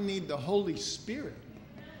 and I need the Holy Spirit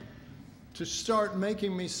to start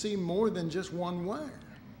making me see more than just one way.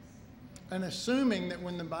 And assuming that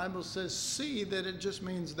when the Bible says see, that it just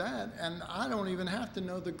means that, and I don't even have to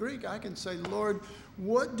know the Greek. I can say, Lord,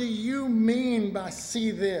 what do you mean by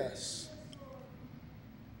see this?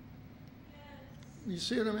 You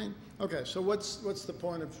see what I mean? Okay, so what's the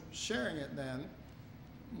point of sharing it then?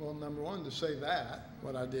 Well, number one, to say that,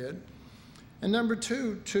 what I did. And number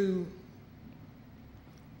two, to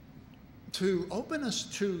open us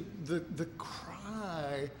to the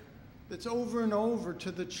cry that's over and over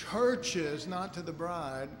to the churches, not to the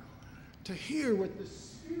bride, to hear what the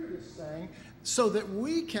Spirit is saying, so that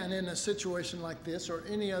we can, in a situation like this or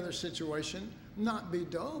any other situation, not be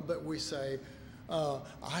dull, but we say, I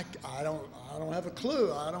don't have a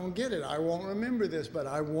clue. I don't get it. I won't remember this, but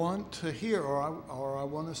I want to hear, or I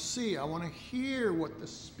want to see. I want to hear what the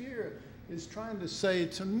Spirit is trying to say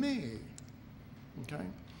to me. Okay?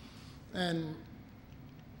 And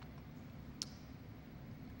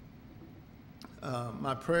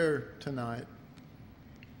my prayer tonight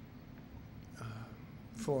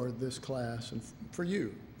for this class and for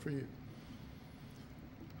you,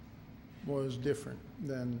 was different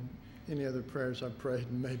than any other prayers I've prayed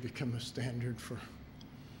and may become a standard for.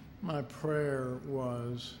 My prayer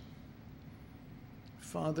was,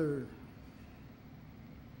 Father,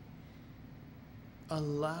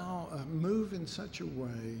 move in such a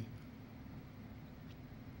way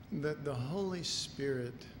that the Holy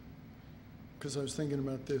Spirit because I was thinking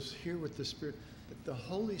about this, hear what the Spirit, that the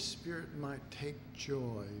Holy Spirit might take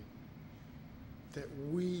joy that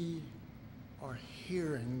we are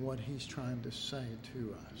hearing what he's trying to say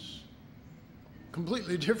to us.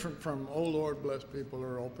 Completely different from, oh Lord, bless people,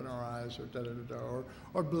 or open our eyes, or da-da-da-da,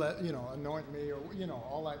 or bless, anoint me, or,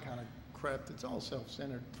 all that kind of crap that's all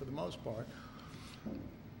self-centered for the most part.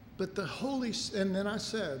 But and then I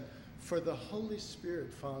said, for the Holy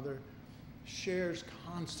Spirit, Father, shares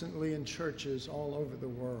constantly in churches all over the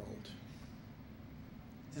world.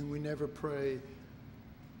 And we never pray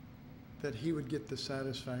that he would get the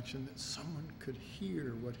satisfaction that someone could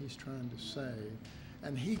hear what he's trying to say,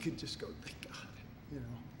 and he could just go, they got it,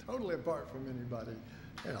 totally apart from anybody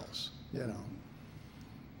else,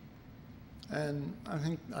 And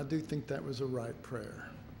I do think that was a right prayer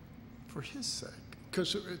for his sake,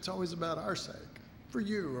 because it's always about our sake, for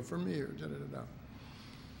you or for me or da-da-da-da.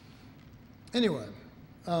 Anyway,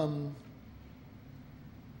 all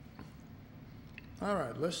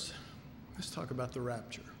right, let's talk about the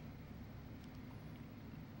rapture.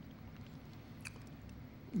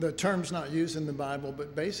 The term's not used in the Bible,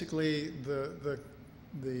 but basically the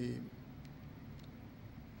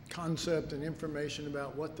concept and information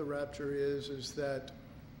about what the rapture is that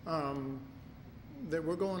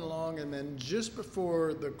we're going along, and then just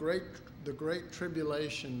before the great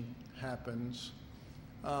tribulation happens,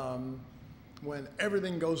 when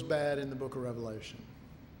everything goes bad in the book of Revelation,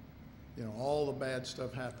 all the bad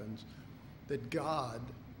stuff happens, that God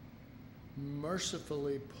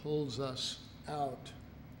mercifully pulls us out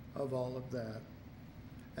of all of that.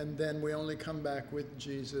 And then we only come back with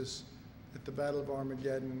Jesus at the Battle of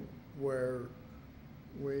Armageddon, where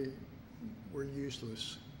we're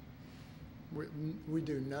useless. We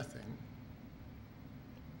do nothing.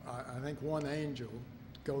 I think one angel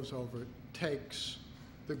goes over, takes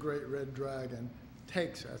the great red dragon,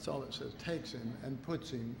 that's all it says, takes him and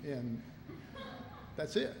puts him in.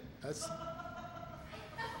 That's it. That's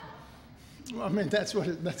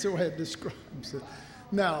the way it describes it.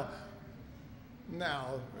 Now,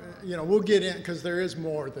 we'll get in, because there is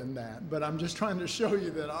more than that, but I'm just trying to show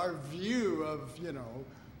you that our view of,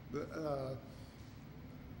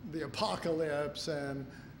 the apocalypse and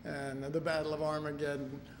the Battle of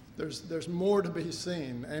Armageddon, there's more to be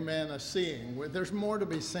seen. Amen, a seeing. There's more to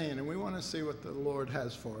be seen, and we want to see what the Lord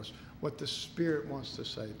has for us, what the Spirit wants to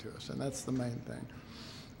say to us, and that's the main thing.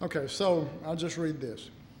 Okay, so I'll just read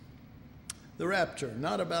this. The rapture,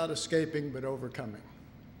 not about escaping, but overcoming.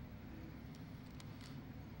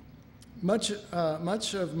 Much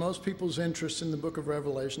of most people's interest in the book of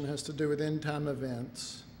Revelation has to do with end-time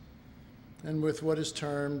events and with what is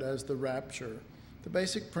termed as the rapture. The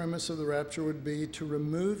basic premise of the rapture would be to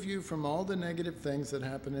remove you from all the negative things that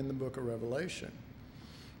happen in the book of Revelation.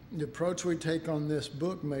 The approach we take on this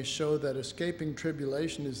book may show that escaping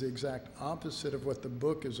tribulation is the exact opposite of what the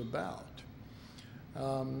book is about.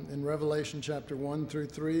 In Revelation chapter 1 through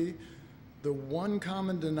 3, the one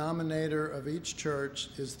common denominator of each church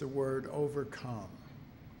is the word overcome.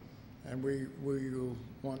 And we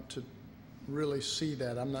want to really see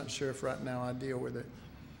that. I'm not sure if right now I deal with it.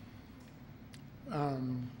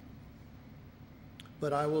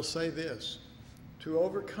 But I will say this. To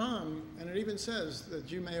overcome, and it even says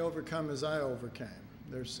that you may overcome as I overcame.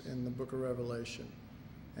 There's in the book of Revelation.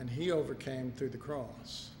 And he overcame through the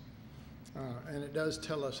cross. And it does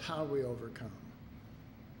tell us how we overcome.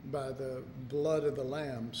 By the blood of the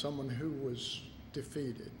Lamb, someone who was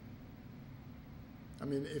defeated. I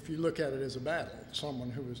mean, if you look at it as a battle, someone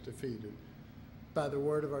who was defeated. By the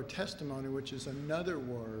word of our testimony, which is another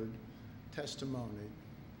word, testimony,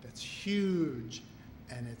 that's huge,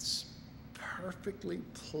 and it's perfectly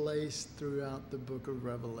placed throughout the book of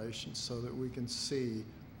Revelation so that we can see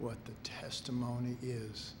what the testimony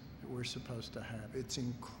is that we're supposed to have. It's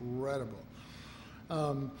incredible.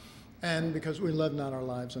 And because we love not our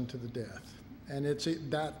lives unto the death. And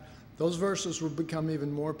those verses will become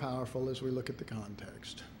even more powerful as we look at the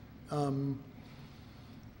context. Where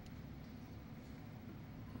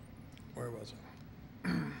was I?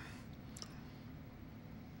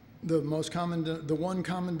 The one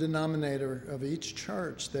common denominator of each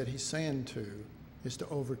church that he's saying to is to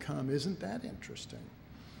overcome. Isn't that interesting?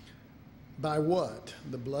 By what?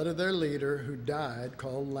 The blood of their leader who died,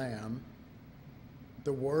 called Lamb,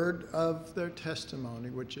 the word of their testimony,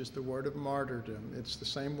 which is the word of martyrdom. It's the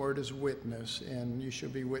same word as witness, and you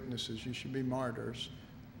should be witnesses, you should be martyrs.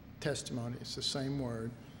 Testimony, it's the same word.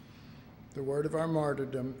 The word of our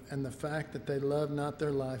martyrdom, and the fact that they love not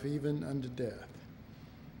their life even unto death.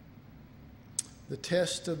 The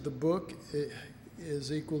test of the book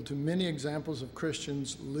is equal to many examples of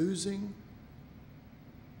Christians losing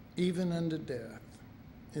even unto death,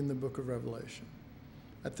 in the book of Revelation.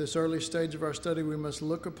 At this early stage of our study, we must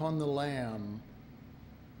look upon the Lamb.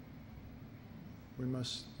 We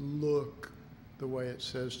must look the way it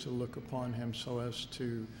says to look upon him so as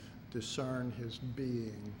to discern his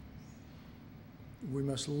being. We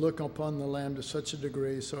must look upon the Lamb to such a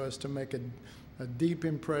degree so as to make a deep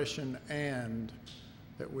impression and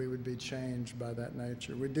that we would be changed by that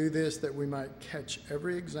nature. We do this that we might catch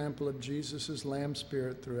every example of Jesus' Lamb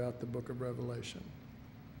spirit throughout the book of Revelation.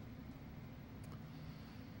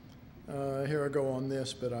 Here I go on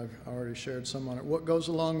this, but I've already shared some on it. What goes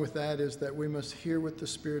along with that is that we must hear what the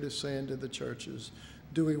Spirit is saying to the churches.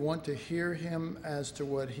 Do we want to hear him as to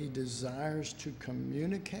what he desires to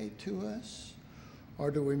communicate to us?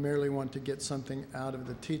 Or do we merely want to get something out of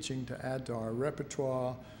the teaching to add to our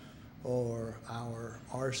repertoire or our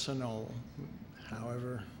arsenal,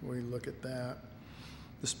 however we look at that?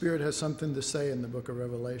 The Spirit has something to say in the book of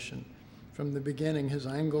Revelation. From the beginning, his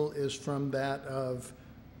angle is from that of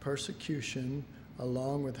persecution,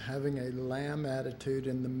 along with having a lamb attitude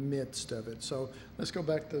in the midst of it. So let's go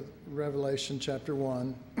back to Revelation chapter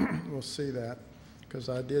 1. We'll see that, because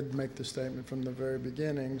I did make the statement from the very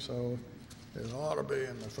beginning, so it ought to be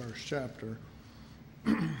in the first chapter.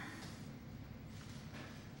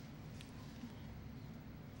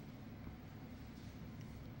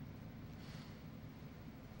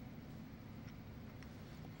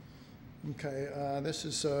 Okay, this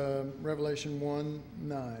is Revelation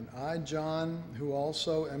 1:9. I, John, who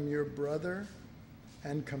also am your brother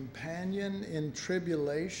and companion in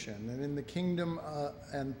tribulation and in the kingdom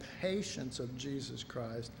and patience of Jesus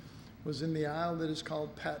Christ, was in the isle that is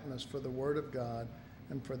called Patmos for the word of God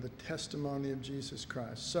and for the testimony of Jesus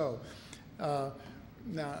Christ. So,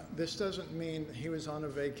 now, this doesn't mean he was on a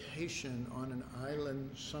vacation on an island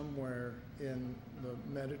somewhere in the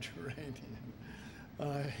Mediterranean.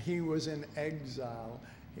 He was in exile.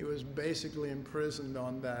 He was basically imprisoned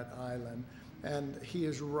on that island. And he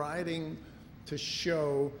is writing to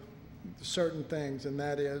show certain things, and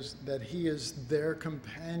that is that he is their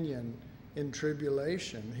companion in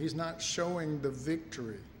tribulation. He's not showing the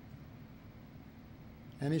victory.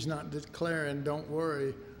 And he's not declaring, don't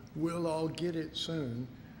worry, we'll all get it soon.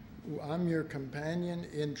 I'm your companion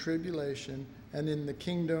in tribulation and in the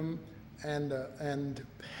kingdom and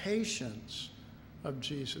patience of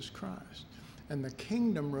Jesus Christ. And the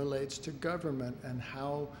kingdom relates to government and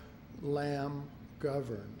how Lamb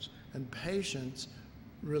governs. And patience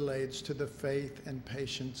relates to the faith and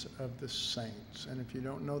patience of the saints. And if you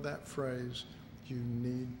don't know that phrase, you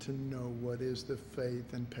need to know what is the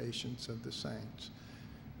faith and patience of the saints.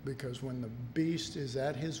 Because when the beast is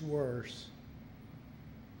at his worst,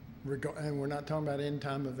 and we're not talking about end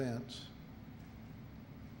time events,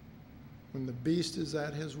 when the beast is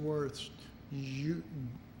at his worst,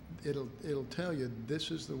 it'll tell you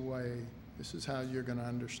this is the way, this is how you're going to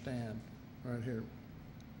understand right here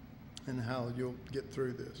and how you'll get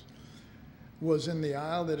through this. Was in the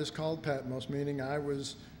isle that is called Patmos, meaning I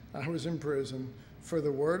was in prison for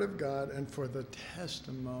the word of God and for the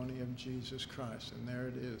testimony of Jesus Christ. And there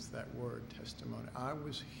it is, that word, testimony. I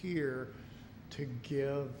was here to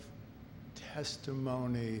give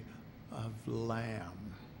testimony of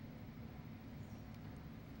Lamb.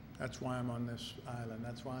 That's why I'm on this island.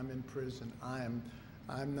 That's why I'm in prison. I'm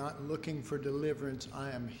not looking for deliverance.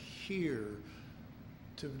 I am here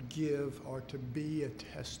to give or to be a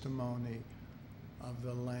testimony of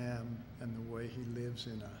the Lamb and the way he lives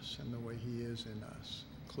in us and the way he is in us,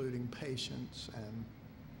 including patience and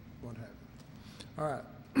what have you. All right.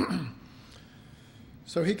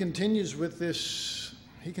 So he continues with this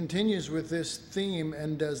theme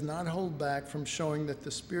and does not hold back from showing that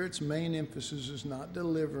the Spirit's main emphasis is not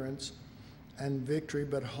deliverance and victory,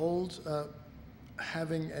 but holds up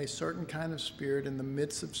having a certain kind of spirit in the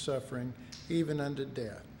midst of suffering, even unto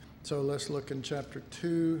death. So let's look in chapter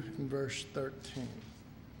 2 and verse 13.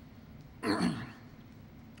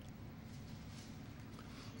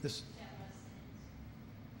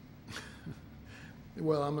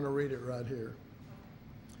 Well, I'm going to read it right here.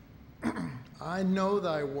 I know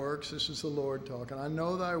thy works, this is the Lord talking, I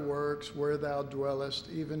know thy works, where thou dwellest,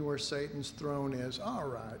 even where Satan's throne is. All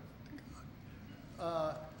right.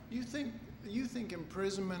 You think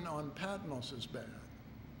imprisonment on Patmos is bad?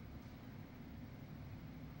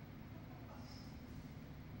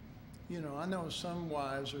 You know, I know some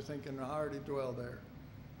wives are thinking, I already dwell there.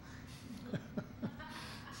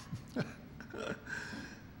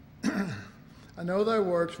 I know thy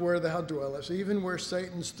works, where thou dwellest, even where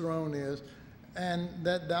Satan's throne is, and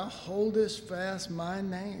that thou holdest fast my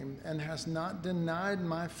name, and hast not denied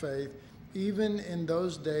my faith, even in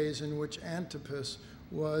those days in which Antipas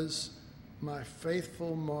was my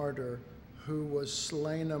faithful martyr who was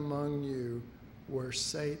slain among you where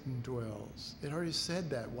Satan dwells. It already said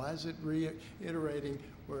that. Why is it reiterating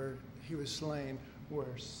where he was slain,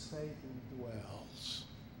 where Satan dwells?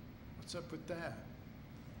 What's up with that?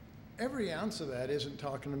 Every ounce of that isn't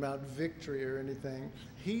talking about victory or anything.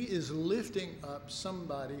 He is lifting up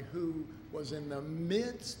somebody who was in the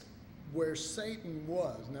midst where Satan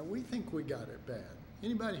was. Now, we think we got it bad.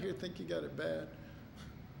 Anybody here think you got it bad?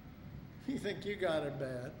 You think you got it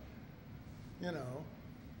bad, you know.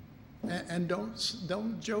 And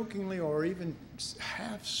don't jokingly or even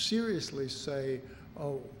half seriously say,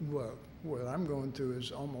 oh, well, what I'm going through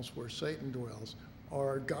is almost where Satan dwells,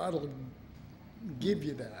 or God will give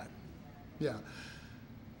you that. Yeah.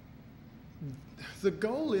 The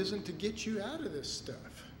goal isn't to get you out of this stuff.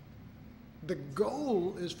 The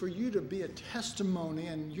goal is for you to be a testimony,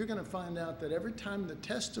 and you're going to find out that every time the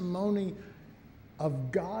testimony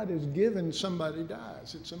of God is given, somebody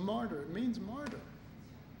dies. It's a martyr. It means martyr.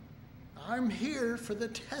 I'm here for the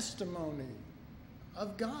testimony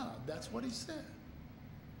of God. That's what he said.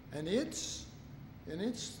 And it's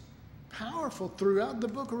powerful throughout the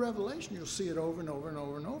book of Revelation. You'll see it over and over and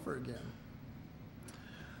over and over again.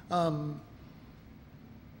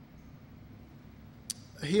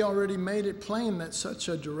 He already made it plain that such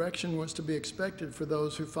a direction was to be expected for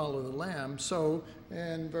those who follow the Lamb. So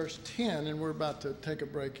in verse 10, and we're about to take a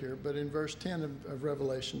break here, but in verse 10 of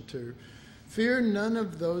Revelation 2, fear none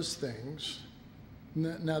of those things.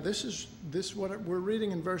 Now this what we're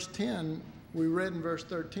reading in verse 10, we read in verse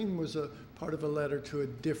 13 was a part of a letter to a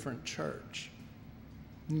different church.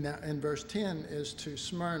 Now, and verse 10 is to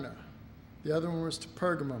Smyrna. The other one was to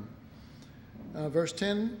Pergamum. Verse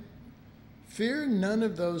 10, fear none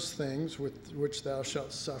of those things with which thou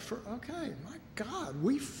shalt suffer. Okay, my God,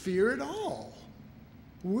 we fear it all.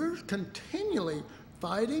 We're continually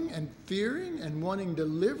fighting and fearing and wanting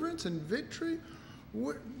deliverance and victory.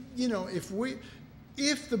 You know,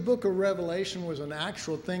 if the book of Revelation was an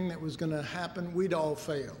actual thing that was going to happen, we'd all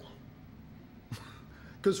fail.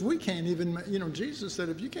 Because we can't even, you know, Jesus said,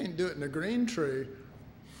 if you can't do it in a green tree,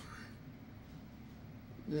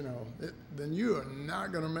 you know, then you are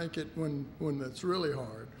not going to make it when it's really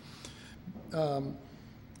hard.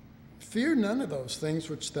 Fear none of those things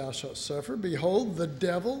which thou shalt suffer. Behold, the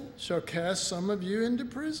devil shall cast some of you into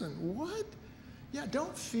prison. What? Yeah,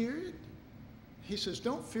 don't fear it. He says,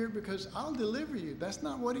 don't fear it because I'll deliver you. That's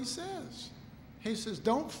not what he says. He says,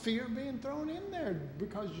 don't fear being thrown in there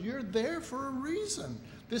because you're there for a reason.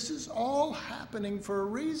 This is all happening for a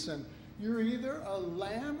reason. You're either a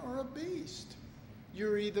lamb or a beast.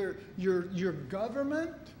 You're either your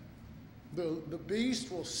government, the beast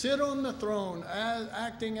will sit on the throne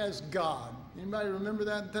acting as God. Anybody remember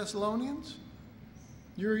that in Thessalonians?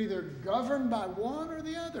 You're either governed by one or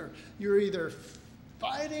the other. You're either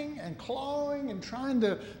fighting and clawing and trying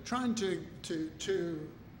to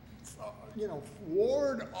you know,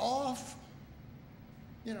 ward off.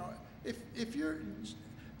 You know, if you're,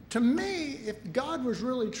 to me, if God was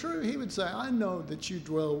really true, he would say, I know that you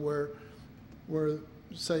dwell where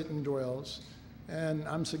Satan dwells, and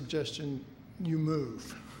I'm suggesting you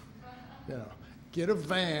move. You know, get a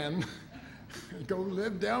van and go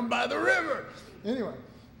live down by the river. Anyway,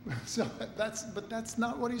 so but that's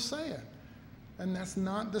not what he's saying. And that's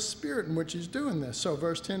not the spirit in which he's doing this. So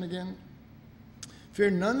verse 10 again.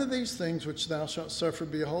 Fear none of these things which thou shalt suffer.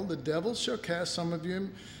 Behold, the devil shall cast some of you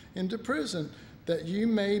into prison, that you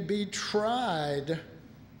may be tried,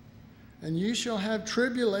 and you shall have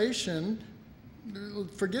tribulation.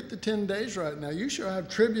 Forget the 10 days right now. You shall have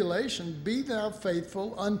tribulation. Be thou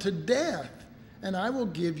faithful unto death, and I will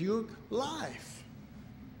give you life.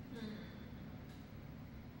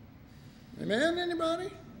 Amen, anybody?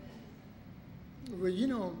 Well, you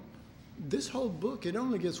know, this whole book, it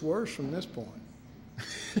only gets worse from this point.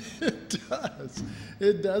 It does.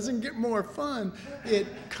 It doesn't get more fun. It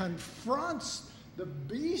confronts the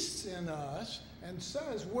beasts in us and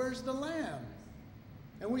says, where's the lamb?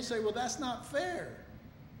 And we say, well, that's not fair.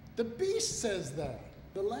 The beast says that.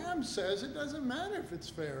 The lamb says it doesn't matter if it's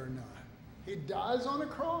fair or not. He dies on a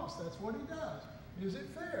cross. That's what he does. Is it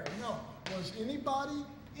fair? No. Was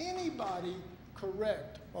anybody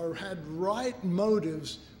correct or had right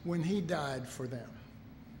motives when he died for them?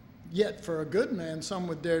 Yet for a good man, some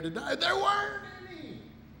would dare to die. There weren't any.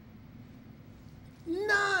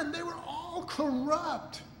 None. They were all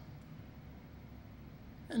corrupt.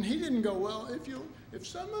 And he didn't go, well, if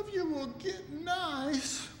some of you will get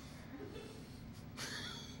nice,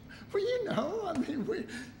 well, you know, I mean,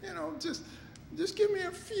 just give me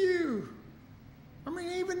a few. I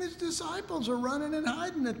mean, even his disciples are running and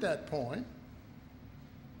hiding at that point.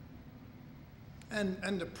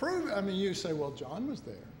 And to prove it, I mean, you say, well, John was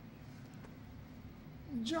there.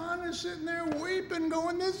 John is sitting there weeping,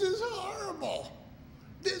 going, this is horrible.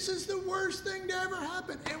 This is the worst thing to ever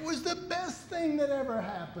happen. It was the best thing that ever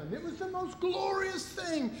happened. It was the most glorious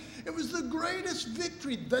thing. It was the greatest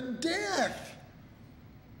victory. The death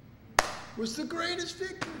was the greatest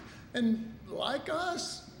victory. And like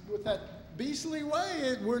us, with that beastly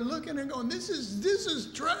way, we're looking and going, this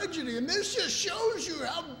is tragedy. And this just shows you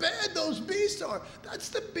how bad those beasts are. That's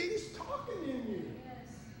the beast talking in you.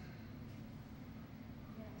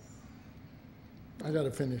 I got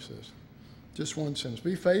to finish this. Just one sentence.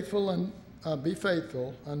 Be faithful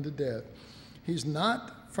unto death. He's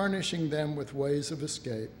not furnishing them with ways of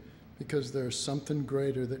escape because there's something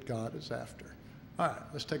greater that God is after. All right,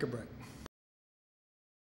 let's take a break.